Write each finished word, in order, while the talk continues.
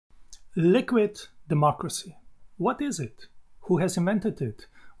Liquid democracy. What is it? Who has invented it?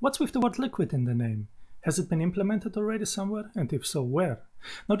 What's with the word liquid in the name? Has it been implemented already somewhere? And if so, where?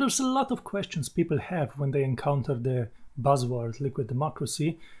 Now, there's a lot of questions people have when they encounter the buzzword liquid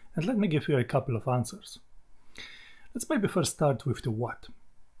democracy, and let me give you a couple of answers. Let's maybe first start with the what.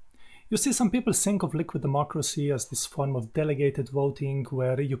 You see, some people think of liquid democracy as this form of delegated voting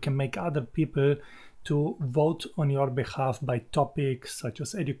where you can make other people to vote on your behalf by topics such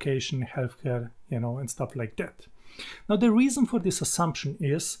as education, healthcare, and stuff like that. Now, the reason for this assumption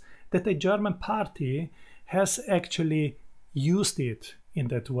is that a German party has actually used it in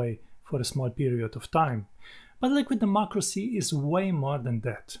that way for a small period of time. But liquid democracy is way more than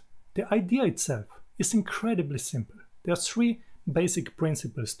that. The idea itself is incredibly simple. There are three basic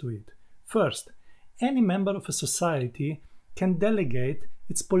principles to it. First, any member of a society can delegate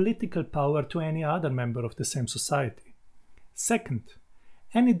its political power to any other member of the same society. Second,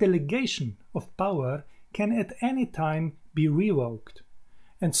 any delegation of power can at any time be revoked.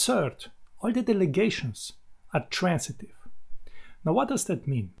 And third, all the delegations are transitive. Now, what does that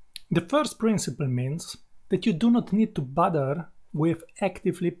mean? The first principle means that you do not need to bother with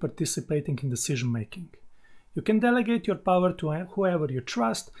actively participating in decision making. You can delegate your power to whoever you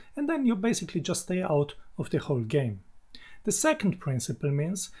trust, and then you basically just stay out of the whole game. The second principle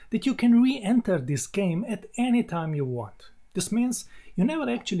means that you can re-enter this game at any time you want. This means you never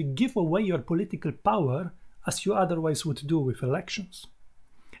actually give away your political power as you otherwise would do with elections.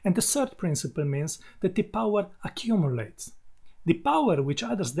 And the third principle means that the power accumulates. The power which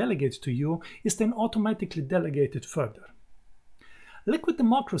others delegate to you is then automatically delegated further. Liquid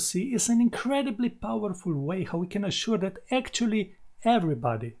democracy is an incredibly powerful way how we can assure that actually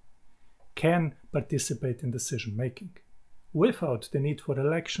everybody can participate in decision making without the need for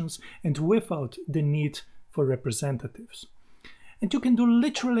elections and without the need for representatives. And you can do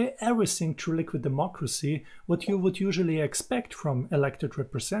literally everything through liquid democracy what you would usually expect from elected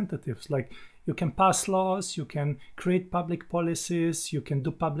representatives. Like, you can pass laws, you can create public policies, you can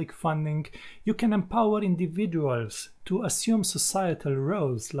do public funding, you can empower individuals to assume societal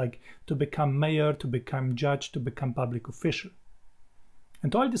roles, like to become mayor, to become judge, to become public official.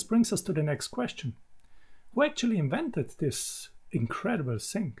 And all this brings us to the next question. Who actually invented this incredible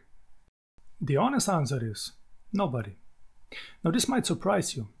thing? The honest answer is nobody. Now, this might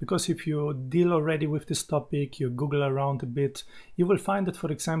surprise you, because if you deal already with this topic, you Google around a bit, you will find that, for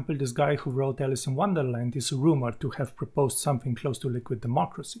example, this guy who wrote Alice in Wonderland is rumored to have proposed something close to liquid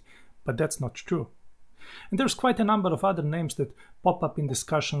democracy, but that's not true. And there's quite a number of other names that pop up in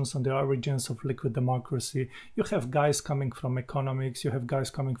discussions on the origins of liquid democracy. You have guys coming from economics, you have guys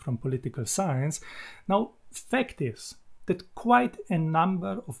coming from political science. Now, fact is that quite a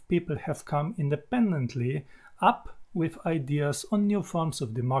number of people have come independently up with ideas on new forms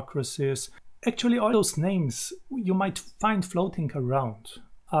of democracies. Actually, all those names you might find floating around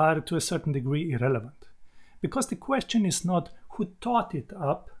are to a certain degree irrelevant. Because the question is not who thought it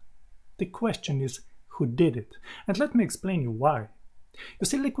up, the question is who did it. And let me explain you why. You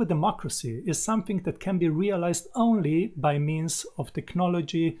see, liquid democracy is something that can be realized only by means of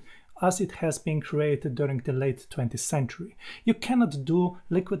technology as it has been created during the late 20th century. You cannot do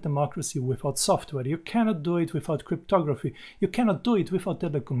liquid democracy without software. You cannot do it without cryptography. You cannot do it without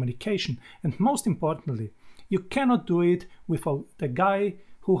telecommunication. And most importantly, you cannot do it without the guy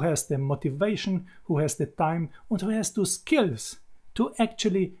who has the motivation, who has the time, and who has the skills to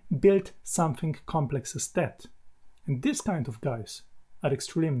actually build something complex as that. And these kind of guys are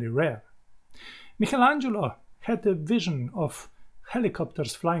extremely rare. Michelangelo had a vision of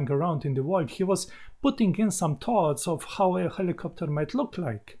helicopters flying around in the world. He was putting in some thoughts of how a helicopter might look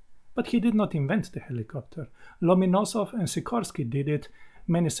like, but he did not invent the helicopter. Lomonosov and Sikorsky did it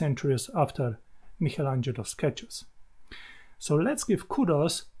many centuries after Michelangelo's sketches. So let's give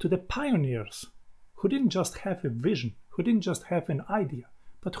kudos to the pioneers who didn't just have a vision, who didn't just have an idea,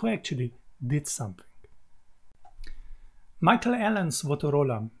 but who actually did something. Michael Allen's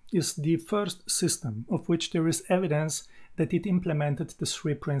Motorola is the first system of which there is evidence that it implemented the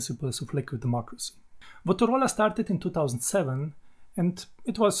three principles of liquid democracy. Motorola started in 2007, and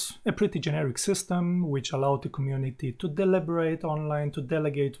it was a pretty generic system which allowed the community to deliberate online, to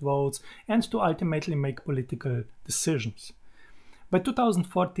delegate votes, and to ultimately make political decisions. By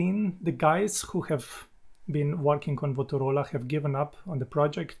 2014, the guys who have been working on Motorola have given up on the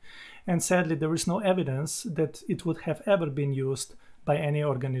project, and sadly there is no evidence that it would have ever been used by any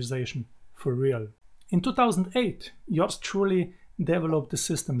organization for real. In 2008, yours truly developed the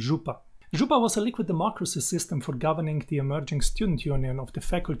system Župa. Župa was a liquid democracy system for governing the emerging student union of the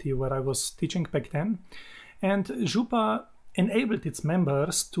faculty where I was teaching back then. And Župa enabled its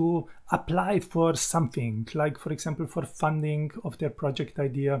members to apply for something, like for example for funding of their project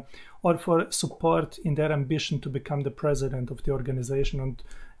idea or for support in their ambition to become the president of the organization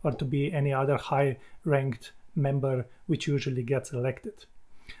or to be any other high-ranked member which usually gets elected.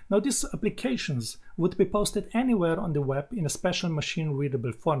 Now these applications would be posted anywhere on the web in a special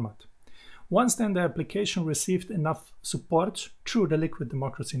machine-readable format. Once then the application received enough support through the Liquid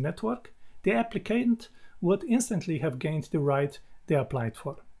Democracy network, the applicant would instantly have gained the right they applied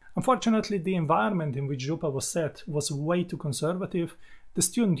for. Unfortunately, the environment in which Jupa was set was way too conservative. The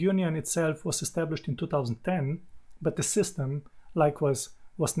student union itself was established in 2010, but the system, likewise,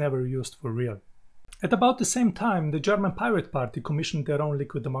 was never used for real. At about the same time, the German Pirate Party commissioned their own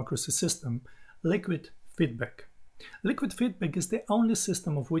liquid democracy system, liquid feedback. Liquid feedback is the only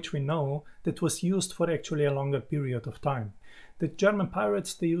system of which we know that was used for actually a longer period of time. The German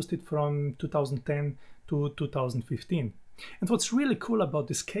pirates, they used it from 2010 to 2015. And what's really cool about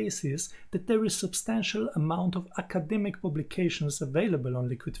this case is that there is substantial amount of academic publications available on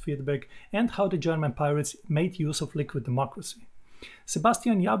liquid feedback and how the German pirates made use of liquid democracy.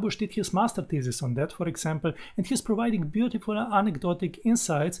 Sebastian Jabusch did his master thesis on that, for example, and he's providing beautiful anecdotic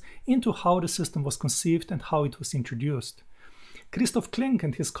insights into how the system was conceived and how it was introduced. Christoph Klink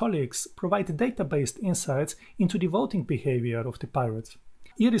and his colleagues provide data-based insights into the voting behavior of the pirates.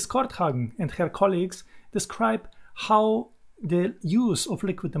 Iris Korthagen and her colleagues describe how the use of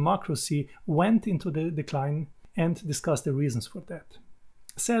liquid democracy went into the decline and discuss the reasons for that.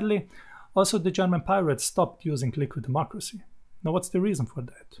 Sadly, also the German pirates stopped using liquid democracy. Now, what's the reason for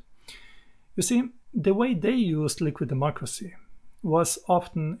that? You see, the way they used liquid democracy was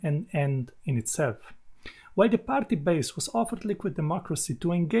often an end in itself. While the party base was offered liquid democracy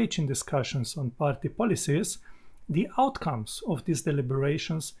to engage in discussions on party policies, the outcomes of these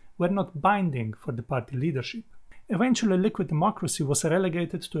deliberations were not binding for the party leadership. Eventually, liquid democracy was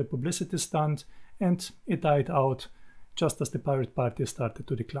relegated to a publicity stunt and it died out just as the Pirate Party started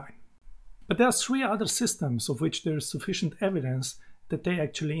to decline. But there are three other systems of which there is sufficient evidence that they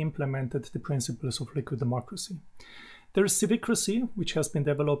actually implemented the principles of liquid democracy. There is Civicracy, which has been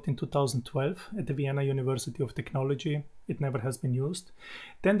developed in 2012 at the Vienna University of Technology. It never has been used.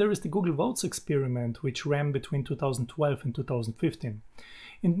 Then there is the Google Votes experiment, which ran between 2012 and 2015.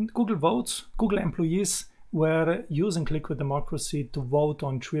 In Google Votes, Google employees were using liquid democracy to vote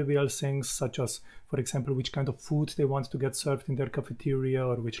on trivial things such as, for example, which kind of food they want to get served in their cafeteria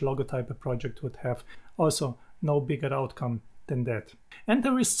or which logotype a project would have. Also, no bigger outcome than that. And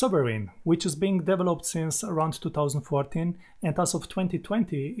there is Sovereign, which is being developed since around 2014, and as of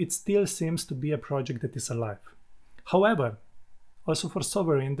 2020, it still seems to be a project that is alive. However, also for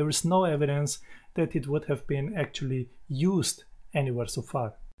Sovereign, there is no evidence that it would have been actually used anywhere so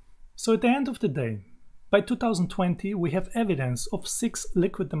far. So at the end of the day, by 2020, we have evidence of 6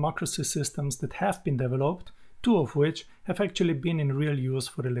 liquid democracy systems that have been developed, 2 of which have actually been in real use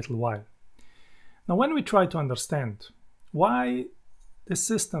for a little while. Now, when we try to understand why the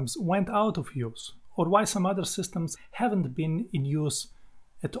systems went out of use, or why some other systems haven't been in use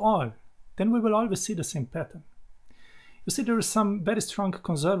at all, then we will always see the same pattern. You see, there is some very strong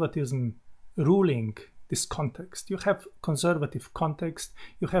conservatism ruling this context. You have conservative context,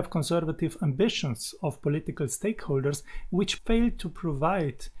 you have conservative ambitions of political stakeholders which fail to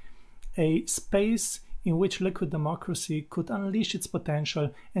provide a space in which liquid democracy could unleash its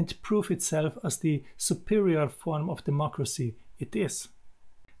potential and prove itself as the superior form of democracy it is.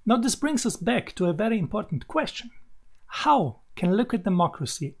 Now this brings us back to a very important question. How can liquid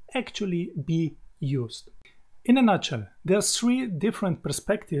democracy actually be used? In a nutshell, there are 3 different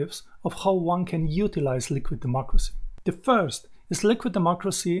perspectives of how one can utilize liquid democracy. The first is liquid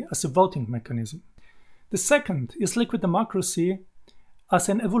democracy as a voting mechanism. The second is liquid democracy as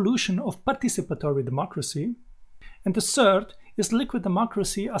an evolution of participatory democracy. And the third is liquid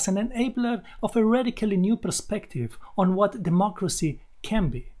democracy as an enabler of a radically new perspective on what democracy can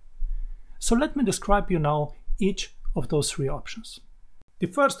be. So let me describe you now each of those 3 options. The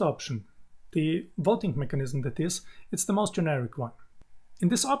first option, the voting mechanism that is, it's the most generic one. In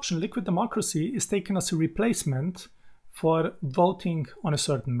this option, liquid democracy is taken as a replacement for voting on a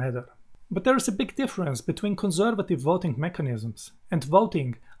certain matter. But there is a big difference between conservative voting mechanisms and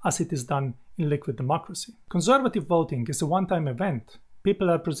voting as it is done in liquid democracy. Conservative voting is a one-time event. People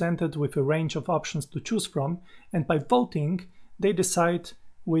are presented with a range of options to choose from, and by voting, they decide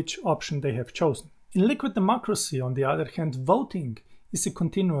which option they have chosen. In liquid democracy, on the other hand, voting is a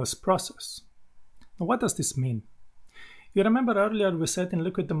continuous process. Now, what does this mean? You remember earlier we said in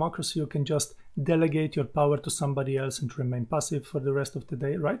liquid democracy you can just delegate your power to somebody else and remain passive for the rest of the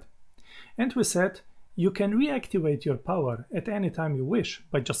day, right? And we said You can reactivate your power at any time you wish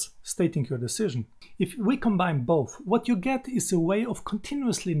by just stating your decision. If we combine both, what you get is a way of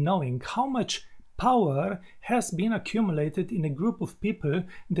continuously knowing how much power has been accumulated in a group of people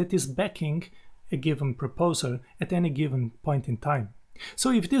that is backing a given proposal at any given point in time.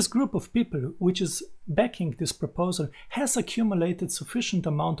 So if this group of people which is backing this proposal has accumulated sufficient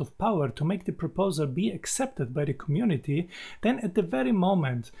amount of power to make the proposal be accepted by the community, then at the very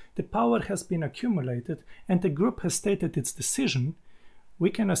moment the power has been accumulated and the group has stated its decision, we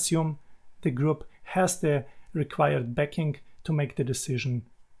can assume the group has the required backing to make the decision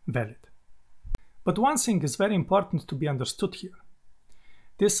valid. But one thing is very important to be understood here.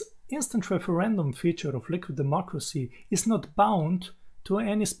 This instant referendum feature of liquid democracy is not bound to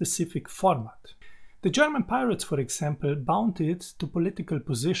any specific format. The German pirates, for example, bound it to political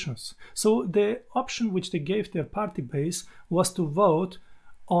positions. So the option which they gave their party base was to vote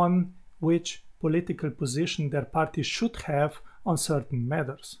on which political position their party should have on certain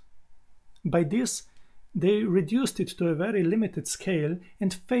matters. By this, they reduced it to a very limited scale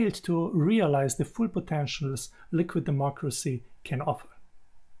and failed to realize the full potentials liquid democracy can offer.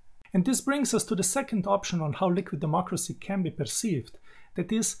 And this brings us to the second option on how liquid democracy can be perceived,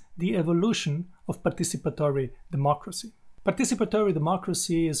 that is the evolution of participatory democracy. Participatory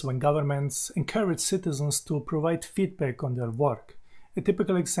democracy is when governments encourage citizens to provide feedback on their work. A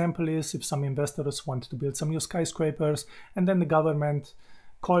typical example is if some investors want to build some new skyscrapers and then the government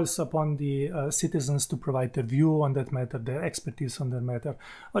calls upon the citizens to provide their view on that matter, their expertise on that matter.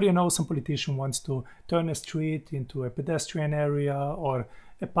 Or some politician wants to turn a street into a pedestrian area or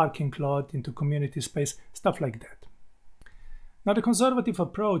a parking lot into community space, stuff like that. Now, the conservative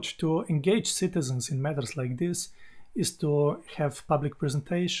approach to engage citizens in matters like this is to have public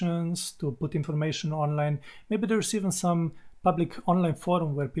presentations, to put information online. Maybe there's even some public online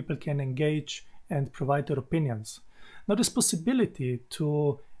forum where people can engage and provide their opinions. Now, this possibility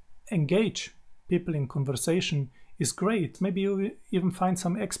to engage people in conversation is great. Maybe you even find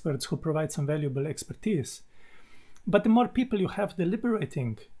some experts who provide some valuable expertise. But the more people you have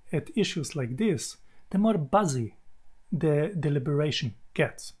deliberating at issues like this, the more buzzy the deliberation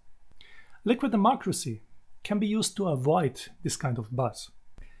gets. Liquid democracy can be used to avoid this kind of buzz.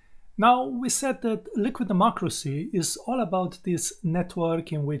 Now, we said that liquid democracy is all about this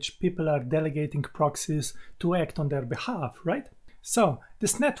network in which people are delegating proxies to act on their behalf, right? So,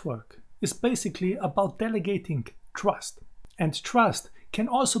 this network is basically about delegating trust. And trust can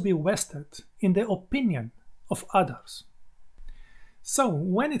also be vested in the opinion of others. So,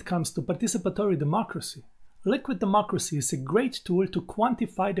 when it comes to participatory democracy, liquid democracy is a great tool to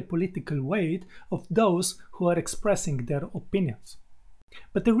quantify the political weight of those who are expressing their opinions.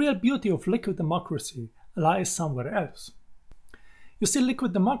 But the real beauty of liquid democracy lies somewhere else. You see,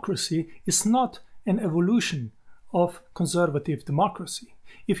 liquid democracy is not an evolution of conservative democracy.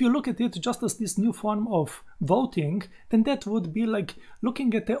 If you look at it just as this new form of voting, then that would be like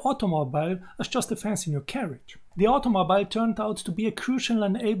looking at the automobile as just a fancy new carriage. The automobile turned out to be a crucial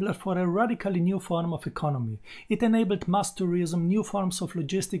enabler for a radically new form of economy. It enabled mass tourism, new forms of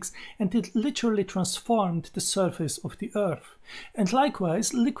logistics, and it literally transformed the surface of the earth. And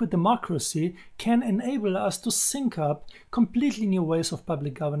likewise, liquid democracy can enable us to sync up completely new ways of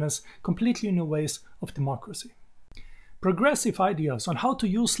public governance, completely new ways of democracy. Progressive ideas on how to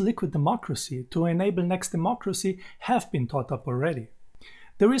use liquid democracy to enable next democracy have been thought up already.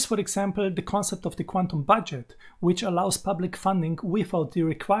 There is, for example, the concept of the quantum budget, which allows public funding without the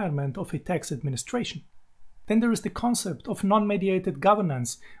requirement of a tax administration. Then there is the concept of non-mediated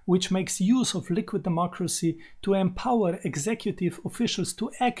governance, which makes use of liquid democracy to empower executive officials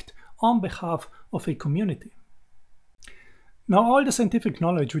to act on behalf of a community. Now, all the scientific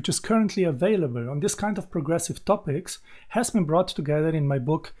knowledge which is currently available on this kind of progressive topics has been brought together in my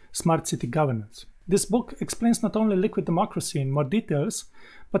book, Smart City Governance. This book explains not only liquid democracy in more details,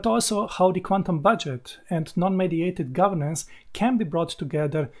 but also how the quantum budget and non-mediated governance can be brought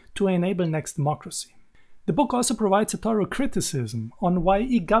together to enable next democracy. The book also provides a thorough criticism on why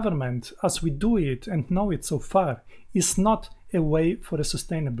e-government, as we do it and know it so far, is not a way for a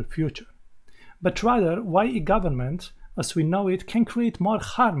sustainable future, but rather why e-government, as we know it, can create more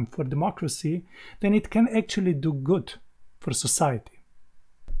harm for democracy than it can actually do good for society.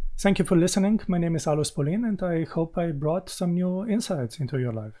 Thank you for listening. My name is Alois Paulin, and I hope I brought some new insights into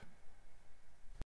your life.